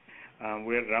Canada,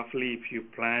 where roughly if you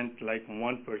plant like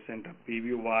 1% of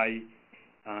PBY,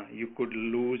 you could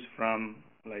lose from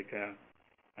like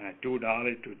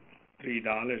 $2 to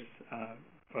 $3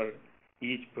 for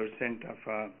each percent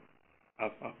of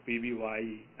of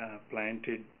PBY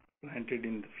planted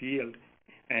in the field,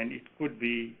 and it could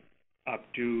be up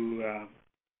to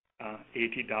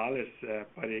 $80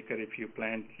 per acre if you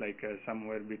plant like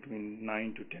somewhere between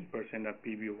 9 to 10% of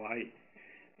PBY.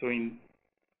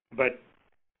 But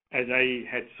as I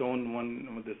had shown one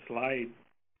of the slide,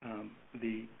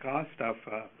 the cost of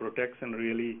protection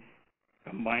really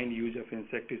combined use of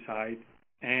insecticide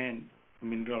and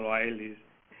mineral oil is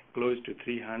close to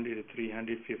 $300 to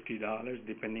 $350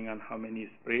 depending on how many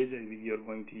sprays you're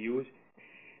going to use.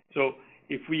 So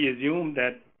if we assume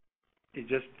that it's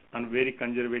just on a very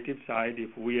conservative side,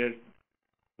 if we are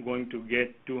going to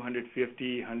get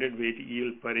 250 hundredweight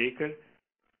yield per acre,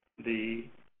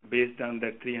 based on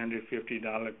that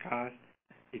 $350 cost,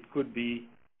 it could be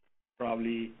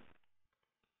probably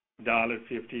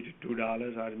 $1.50 to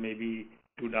 $2 or maybe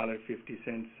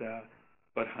 $2.50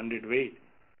 per hundredweight.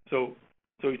 So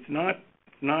it's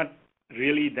not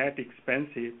really that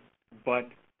expensive, but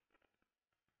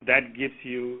that gives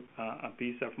you a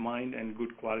peace of mind and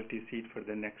good quality seed for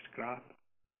the next crop.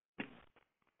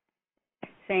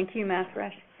 Thank you,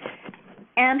 Mathuresh.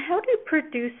 And how do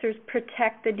producers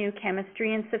protect the new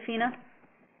chemistry in Safina?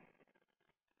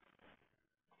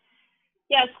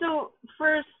 Yeah, so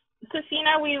for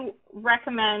Safina, we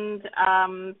recommend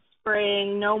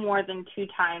spraying no more than 2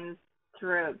 times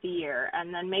throughout the year,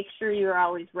 and then make sure you're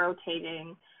always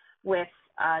rotating with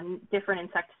different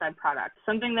insecticide products,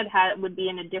 something that would be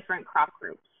in a different crop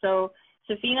group. So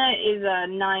Safina is a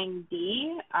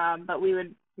 9D, but we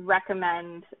would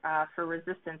recommend for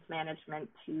resistance management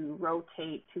to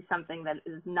rotate to something that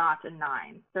is not a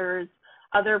 9. There's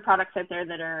other products out there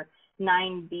that are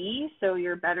 9B, so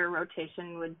your better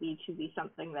rotation would be to be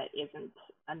something that isn't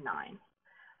a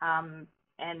 9.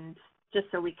 And just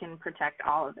so we can protect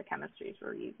all of the chemistries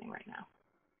we're using right now.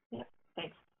 Yeah,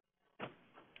 thanks.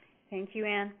 Thank you,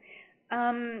 Anne.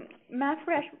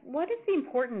 Mathuresh, what is the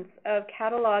importance of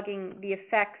cataloging the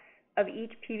effects of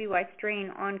each PBY strain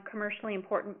on commercially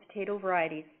important potato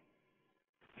varieties?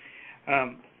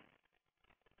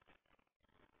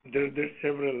 There's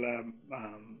several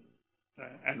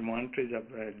advantages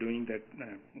of doing that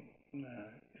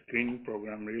screening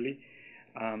program, really.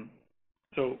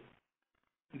 So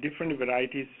different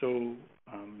varieties show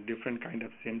different kind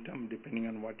of symptom depending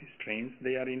on what strains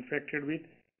they are infected with.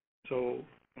 So,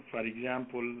 for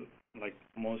example, like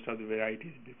most of the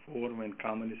varieties before, when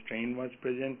common strain was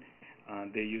present,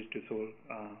 they used to show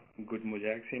good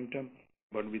mosaic symptom.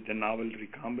 But with the novel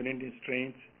recombinant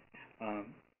strains,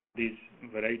 these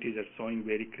varieties are showing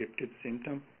very cryptic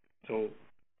symptom. So,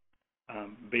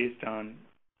 based on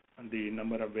the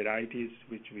number of varieties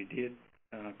which we did,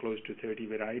 close to 30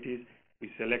 varieties,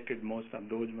 we selected most of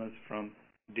those ones from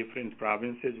different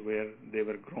provinces where they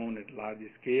were grown at large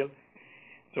scale.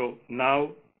 So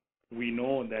now we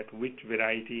know that which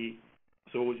variety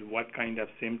shows what kind of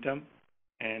symptom,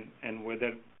 and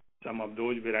whether some of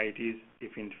those varieties,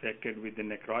 if infected with the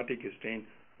necrotic strain,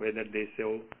 whether they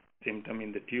show symptom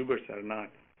in the tubers or not.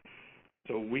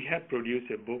 So we have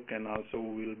produced a book, and also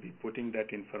we will be putting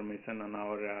that information on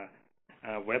our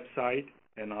website,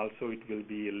 and also it will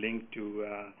be linked to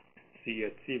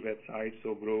CHC website.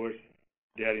 So growers,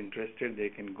 they are interested, they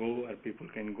can go, or people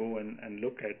can go and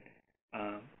look at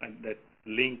that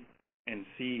link and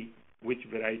see which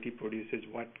variety produces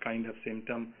what kind of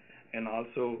symptom. And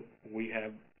also we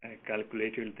have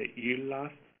calculated the yield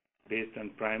loss based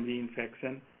on primary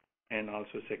infection and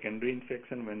also secondary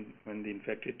infection when the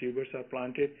infected tubers are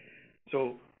planted.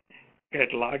 So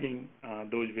cataloging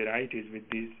those varieties with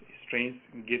these strains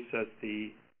gives us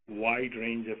the wide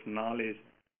range of knowledge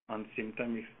on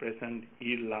symptom expression,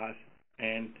 yield loss,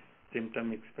 and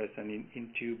symptom expression in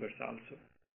tubers also.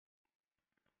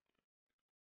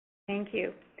 Thank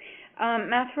you.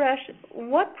 Mathuresh,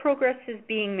 what progress is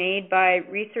being made by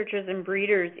researchers and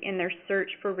breeders in their search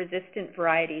for resistant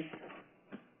varieties?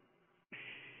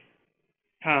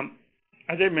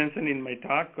 As I mentioned in my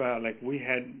talk, we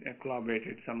had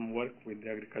collaborated some work with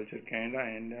Agriculture Canada,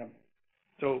 and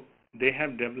so they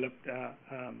have developed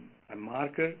a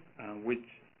marker which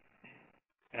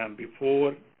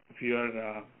before, if you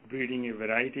are breeding a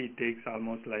variety, it takes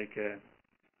almost like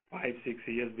 5-6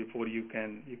 years before you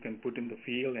can put in the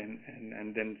field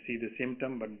and then see the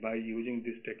symptom. But by using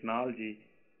this technology,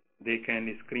 they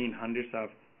can screen hundreds of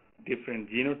different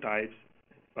genotypes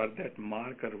for that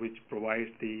marker, which provides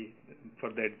for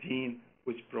that gene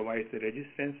which provides the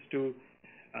resistance to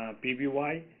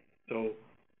PBY. So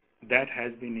that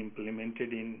has been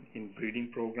implemented in breeding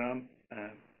program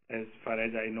as far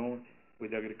as I know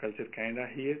with Agriculture Canada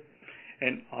here.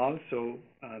 And also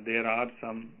there are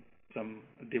some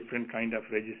different kind of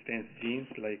resistance genes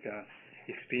like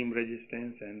extreme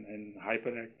resistance and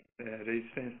hyper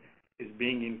resistance is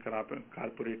being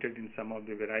incorporated in some of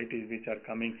the varieties which are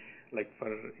coming. Like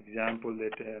for example,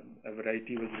 that a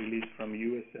variety was released from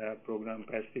U.S. program,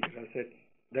 Pacific Russet.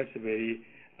 That's very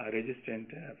resistant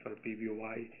for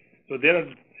PBY. So there are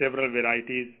several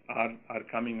varieties are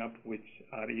coming up which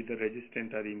are either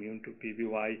resistant or immune to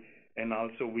PBY. And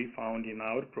also we found in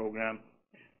our program,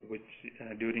 which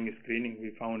during screening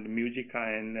we found Musica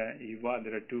and Eva.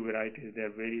 There are two varieties. They are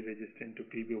very resistant to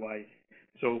PBY.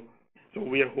 So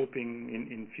we are hoping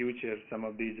in future some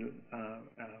of these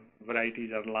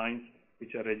varieties or lines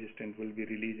which are resistant will be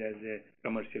released as a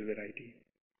commercial variety.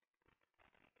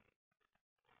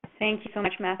 Thank you so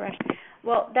much, Mathuresh.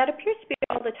 Well, that appears to be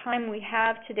all the time we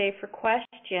have today for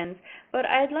questions, but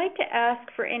I'd like to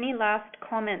ask for any last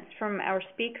comments from our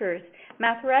speakers.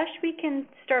 Mathuresh, we can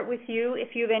start with you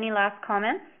if you have any last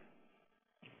comments.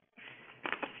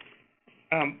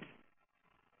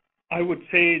 I would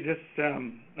say just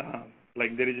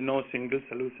like there is no single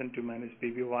solution to manage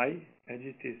PBY as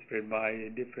it is spread by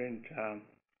different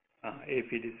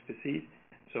aphid species.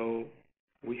 So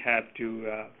we have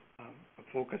to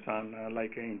focus on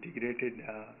like an integrated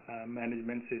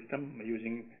management system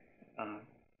using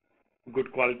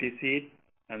good quality seed,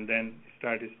 and then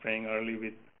start spraying early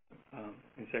with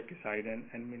insecticide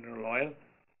and mineral oil,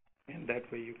 and that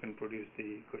way you can produce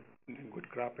the good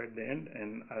crop at the end.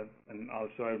 And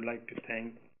also I would like to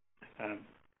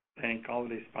thank all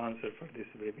the sponsors for this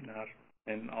webinar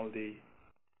and all the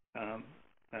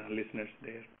listeners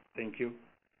there. Thank you.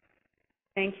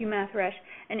 Thank you, Mathuresh.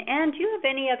 And Anne, do you have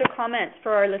any other comments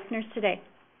for our listeners today?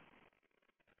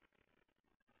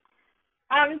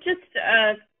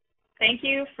 Thank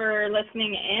you for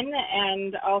listening in,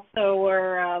 and also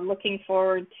we're looking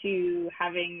forward to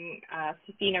having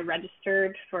Safina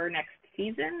registered for next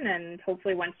season, and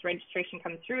hopefully once registration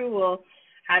comes through, we'll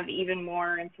have even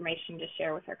more information to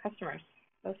share with our customers.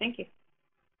 So thank you.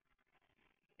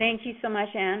 Thank you so much,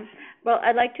 Anne. Well,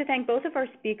 I'd like to thank both of our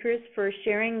speakers for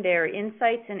sharing their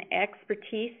insights and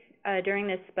expertise during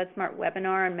this Spudsmart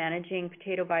webinar on managing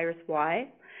potato virus Y.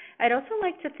 I'd also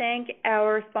like to thank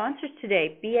our sponsors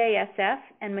today, BASF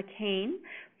and McRae,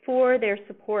 for their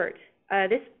support.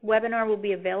 This webinar will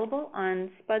be available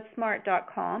on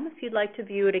spudsmart.com if you'd like to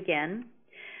view it again.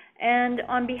 And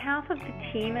on behalf of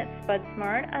the team at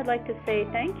Spudsmart, I'd like to say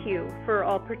thank you for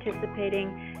all participating,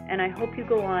 and I hope you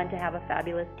go on to have a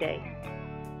fabulous day.